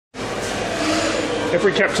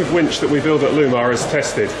Every captive winch that we build at Lewmar is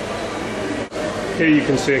tested. Here you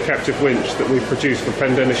can see a captive winch that we've produced for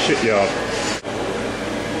Pendennis Shipyard.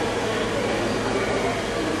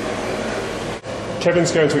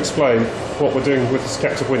 Kevin's going to explain what we're doing with this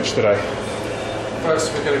captive winch today.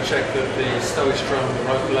 First we're going to check that the stowage drum and the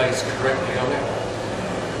rope lays correctly on it.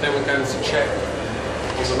 Then we're going to check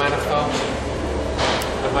all the manifolds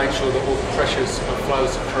and make sure that all the pressures and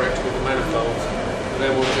flows are correct with the manifolds. And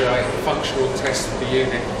then we'll do a functional test of the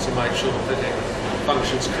unit to make sure that it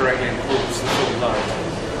functions correctly and pulls the full load.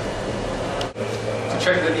 To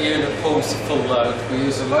check that the unit pulls the full load, we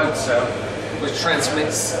use a load cell which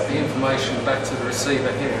transmits the information back to the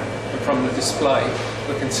receiver here. And from the display,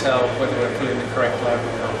 we can tell whether we're pulling the correct load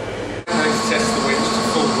or not. We're going to test the winch to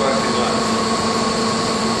full working load.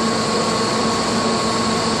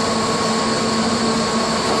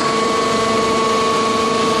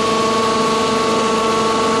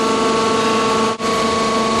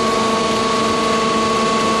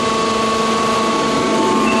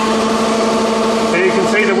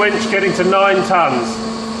 See the winch getting to 9 tons.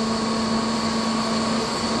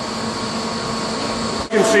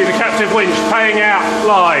 You can see the captive winch paying out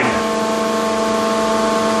line.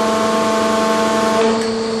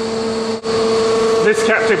 This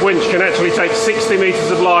captive winch can actually take 60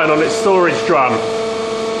 metres of line on its storage drum.